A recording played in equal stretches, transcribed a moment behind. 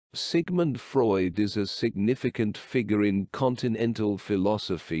Sigmund Freud is a significant figure in continental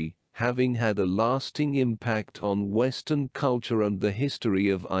philosophy, having had a lasting impact on Western culture and the history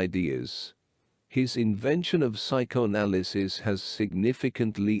of ideas. His invention of psychoanalysis has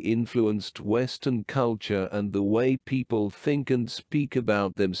significantly influenced Western culture and the way people think and speak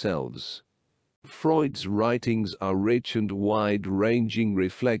about themselves. Freud's writings are rich and wide-ranging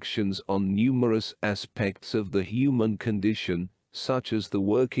reflections on numerous aspects of the human condition, such as the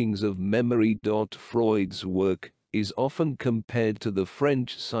workings of memory. Freud's work is often compared to the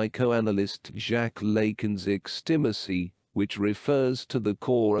French psychoanalyst Jacques Lacan's eximacy, which refers to the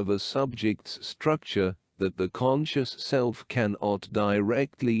core of a subject's structure that the conscious self cannot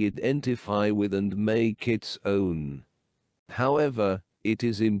directly identify with and make its own. However, it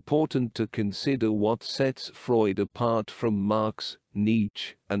is important to consider what sets Freud apart from Marx,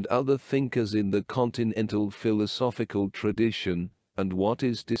 Nietzsche, and other thinkers in the continental philosophical tradition, and what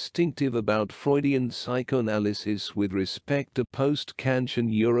is distinctive about Freudian psychoanalysis with respect to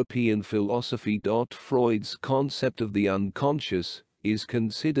post-Kantian European philosophy. Freud's concept of the unconscious is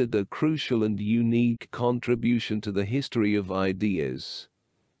considered a crucial and unique contribution to the history of ideas,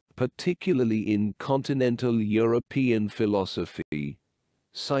 particularly in continental European philosophy.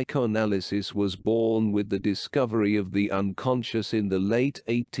 Psychoanalysis was born with the discovery of the unconscious in the late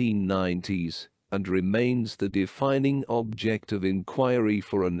 1890s, and remains the defining object of inquiry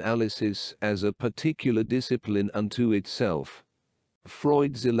for analysis as a particular discipline unto itself.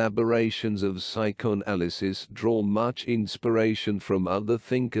 Freud's elaborations of psychoanalysis draw much inspiration from other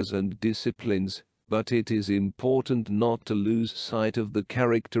thinkers and disciplines, but it is important not to lose sight of the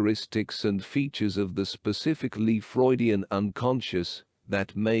characteristics and features of the specifically Freudian unconscious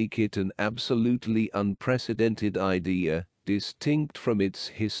that make it an absolutely unprecedented idea, distinct from its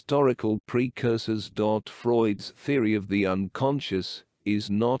historical precursors. Freud's theory of the unconscious is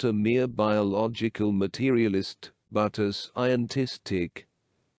not a mere biological materialist, but a scientific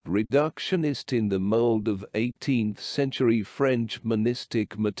reductionist in the mold of 18th-century French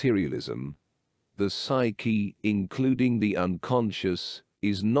monistic materialism. The psyche, including the unconscious,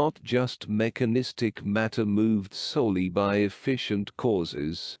 is not just mechanistic matter moved solely by efficient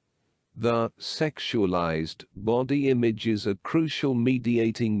causes. The sexualized body image is a crucial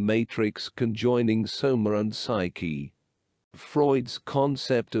mediating matrix conjoining soma and psyche. Freud's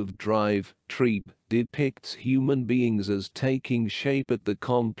concept of drive, Trieb, depicts human beings as taking shape at the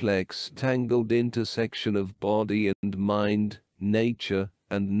complex, tangled intersection of body and mind, nature,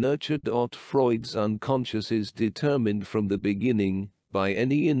 and nurture. Freud's unconscious is determined from the beginning by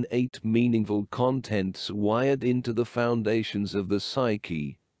any innate meaningful contents wired into the foundations of the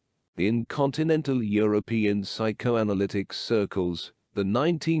psyche. In continental European psychoanalytic circles, the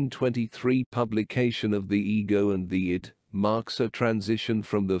 1923 publication of The Ego and the Id marks a transition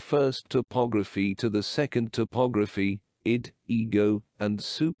from the first topography to the second topography, id, ego, and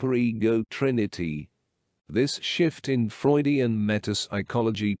superego trinity. This shift in Freudian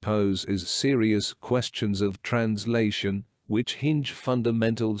metapsychology poses serious questions of translation, which hinge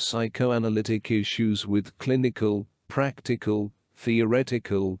fundamental psychoanalytic issues with clinical, practical,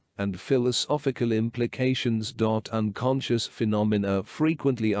 theoretical, and philosophical implications. Unconscious phenomena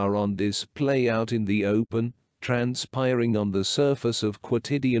frequently are on display out in the open, transpiring on the surface of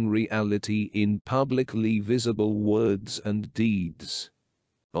quotidian reality in publicly visible words and deeds.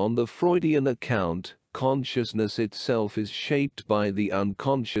 On the Freudian account, consciousness itself is shaped by the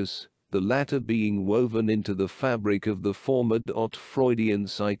unconscious, the latter being woven into the fabric of the former. Freudian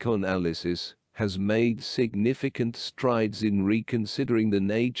psychoanalysis has made significant strides in reconsidering the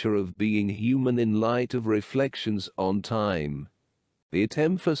nature of being human in light of reflections on time. It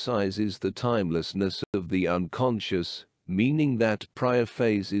emphasizes the timelessness of the unconscious, meaning that prior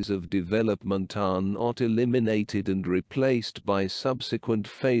phases of development are not eliminated and replaced by subsequent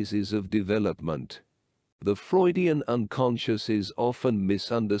phases of development. The Freudian unconscious is often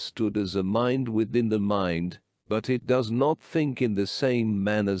misunderstood as a mind within the mind, but it does not think in the same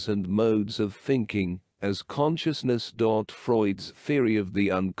manners and modes of thinking as consciousness. Freud's theory of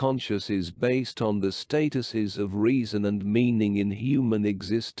the unconscious is based on the statuses of reason and meaning in human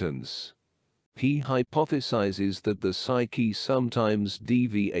existence. He hypothesizes that the psyche sometimes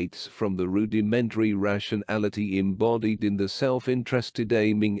deviates from the rudimentary rationality embodied in the self-interested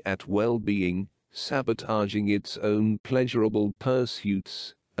aiming at well-being, sabotaging its own pleasurable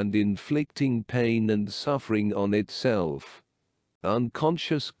pursuits, and inflicting pain and suffering on itself.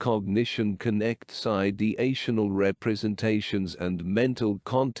 Unconscious cognition connects ideational representations and mental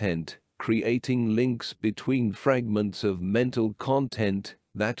content, creating links between fragments of mental content,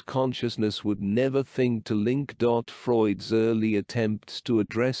 that consciousness would never think to link. Freud's early attempts to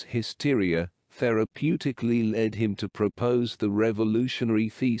address hysteria therapeutically led him to propose the revolutionary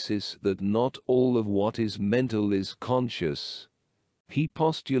thesis that not all of what is mental is conscious. He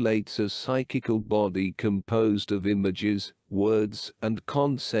postulates a psychical body composed of images, words, and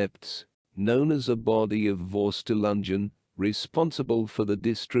concepts, known as a body of Vorstellungen, responsible for the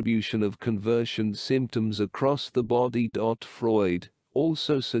distribution of conversion symptoms across the body. Freud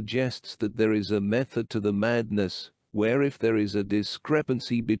also suggests that there is a method to the madness, where if there is a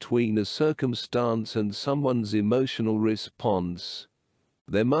discrepancy between a circumstance and someone's emotional response,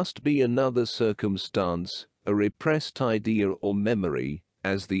 there must be another circumstance, a repressed idea or memory,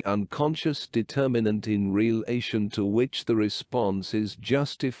 as the unconscious determinant in relation to which the response is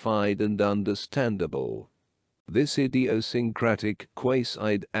justified and understandable. This idiosyncratic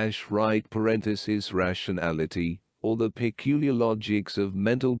quasi-right rationality, or the peculiar logics of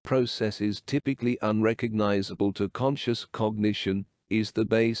mental processes typically unrecognizable to conscious cognition, is the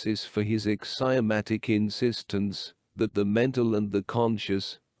basis for his axiomatic insistence that the mental and the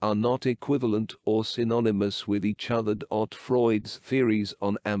conscious are not equivalent or synonymous with each other. Freud's theories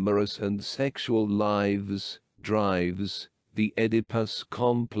on amorous and sexual lives, drives, the Oedipus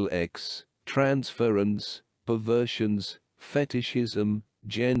complex, transference, perversions, fetishism,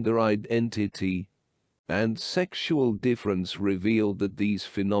 gender identity, and sexual difference reveal that these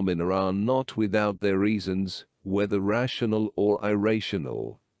phenomena are not without their reasons, whether rational or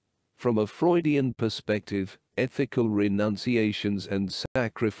irrational. From a Freudian perspective, ethical renunciations and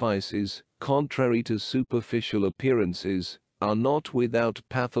sacrifices, contrary to superficial appearances, are not without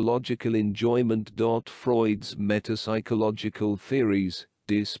pathological enjoyment. Freud's metapsychological theories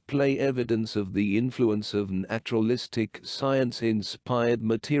display evidence of the influence of naturalistic science-inspired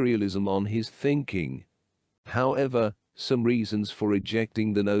materialism on his thinking. However, some reasons for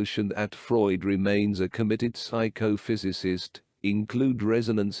rejecting the notion that Freud remains a committed psychophysicist include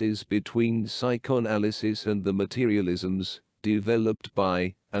resonances between psychoanalysis and the materialisms developed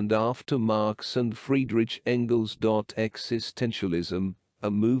by and after Marx and Friedrich Engels. Existentialism,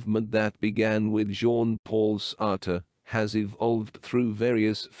 a movement that began with Jean-Paul Sartre, has evolved through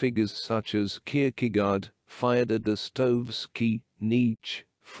various figures such as Kierkegaard, Fyodor Dostoevsky, Nietzsche,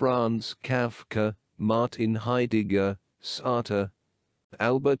 Franz Kafka, Martin Heidegger, Sartre,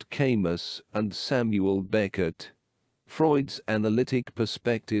 Albert Camus, and Samuel Beckett. Freud's analytic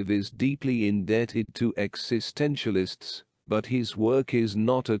perspective is deeply indebted to existentialists, but his work is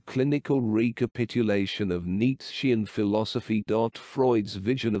not a clinical recapitulation of Nietzschean philosophy. Freud's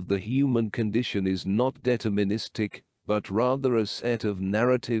vision of the human condition is not deterministic, but rather a set of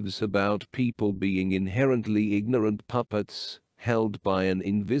narratives about people being inherently ignorant puppets, held by an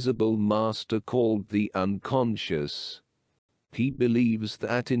invisible master called the unconscious. He believes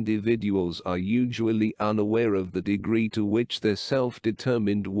that individuals are usually unaware of the degree to which their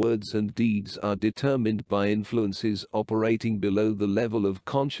self-determined words and deeds are determined by influences operating below the level of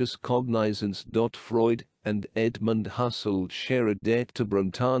conscious cognizance. Freud and Edmund Husserl share a debt to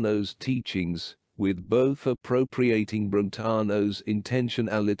Brentano's teachings, with both appropriating Brentano's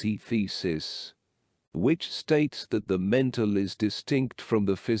intentionality thesis, which states that the mental is distinct from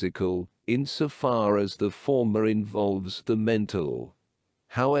the physical, insofar as the former involves the mental.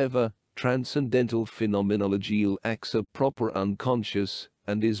 However, transcendental phenomenology lacks a proper unconscious,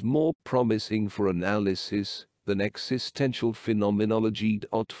 and is more promising for analysis than existential phenomenology.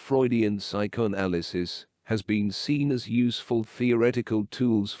 Freudian psychoanalysis has been seen as useful theoretical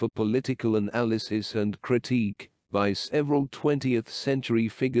tools for political analysis and critique by several 20th century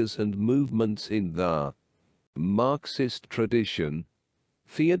figures and movements in the Marxist tradition.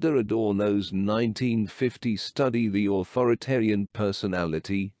 Theodor Adorno's 1950 study The Authoritarian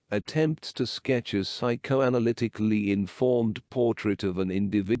Personality attempts to sketch a psychoanalytically informed portrait of an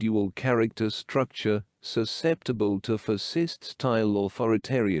individual character structure susceptible to fascist-style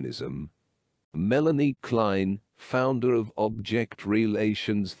authoritarianism. Melanie Klein, founder of object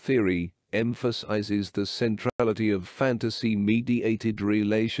relations theory, emphasizes the centrality of fantasy-mediated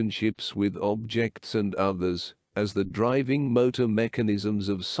relationships with objects and others as the driving motor mechanisms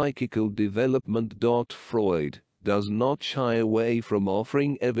of psychical development. Freud does not shy away from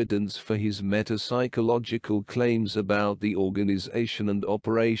offering evidence for his metapsychological claims about the organization and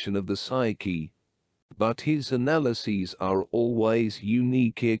operation of the psyche, but his analyses are always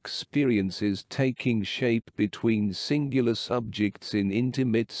unique experiences taking shape between singular subjects in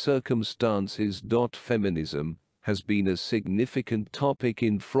intimate circumstances. Feminism has been a significant topic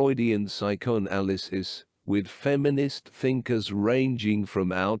in Freudian psychoanalysis, with feminist thinkers ranging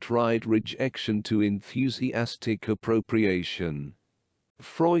from outright rejection to enthusiastic appropriation.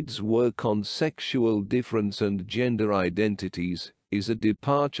 Freud's work on sexual difference and gender identities is a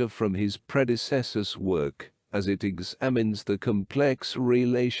departure from his predecessor's work, as it examines the complex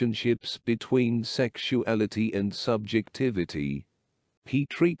relationships between sexuality and subjectivity. He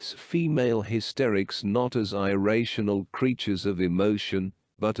treats female hysterics not as irrational creatures of emotion,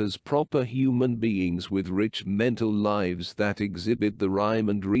 but as proper human beings with rich mental lives that exhibit the rhyme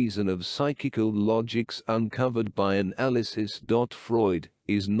and reason of psychical logics uncovered by analysis. Freud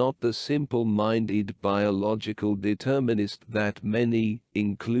is not the simple-minded biological determinist that many,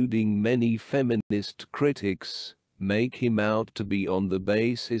 including many feminist critics, make him out to be on the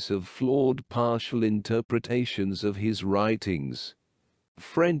basis of flawed partial interpretations of his writings.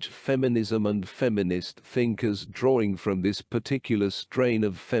 French feminism and feminist thinkers drawing from this particular strain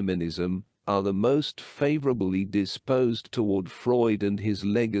of feminism are the most favorably disposed toward Freud and his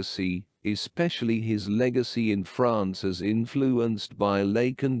legacy, especially his legacy in France as influenced by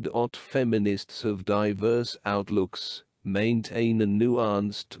Lacan. Feminists of diverse outlooks maintain a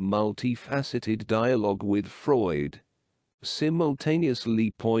nuanced, multifaceted dialogue with Freud,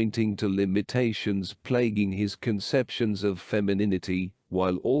 simultaneously pointing to limitations plaguing his conceptions of femininity,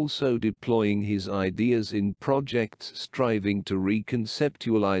 while also deploying his ideas in projects striving to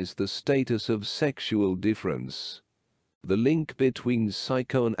reconceptualize the status of sexual difference. The link between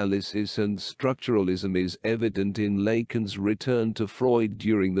psychoanalysis and structuralism is evident in Lacan's return to Freud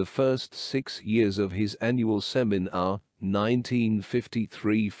during the first 6 years of his annual seminar,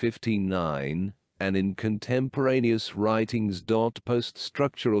 1953-59, and in contemporaneous writings.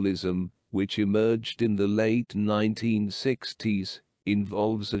 Post-structuralism, which emerged in the late 1960s,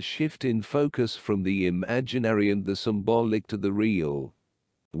 involves a shift in focus from the imaginary and the symbolic to the real,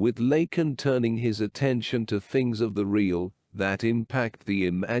 with Lacan turning his attention to things of the real that impact the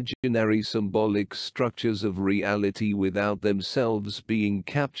imaginary symbolic structures of reality without themselves being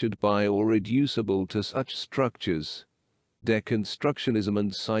captured by or reducible to such structures. Deconstructionism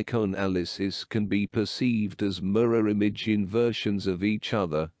and psychoanalysis can be perceived as mirror image inversions of each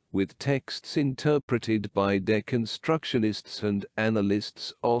other, with texts interpreted by deconstructionists and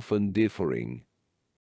analysts often differing.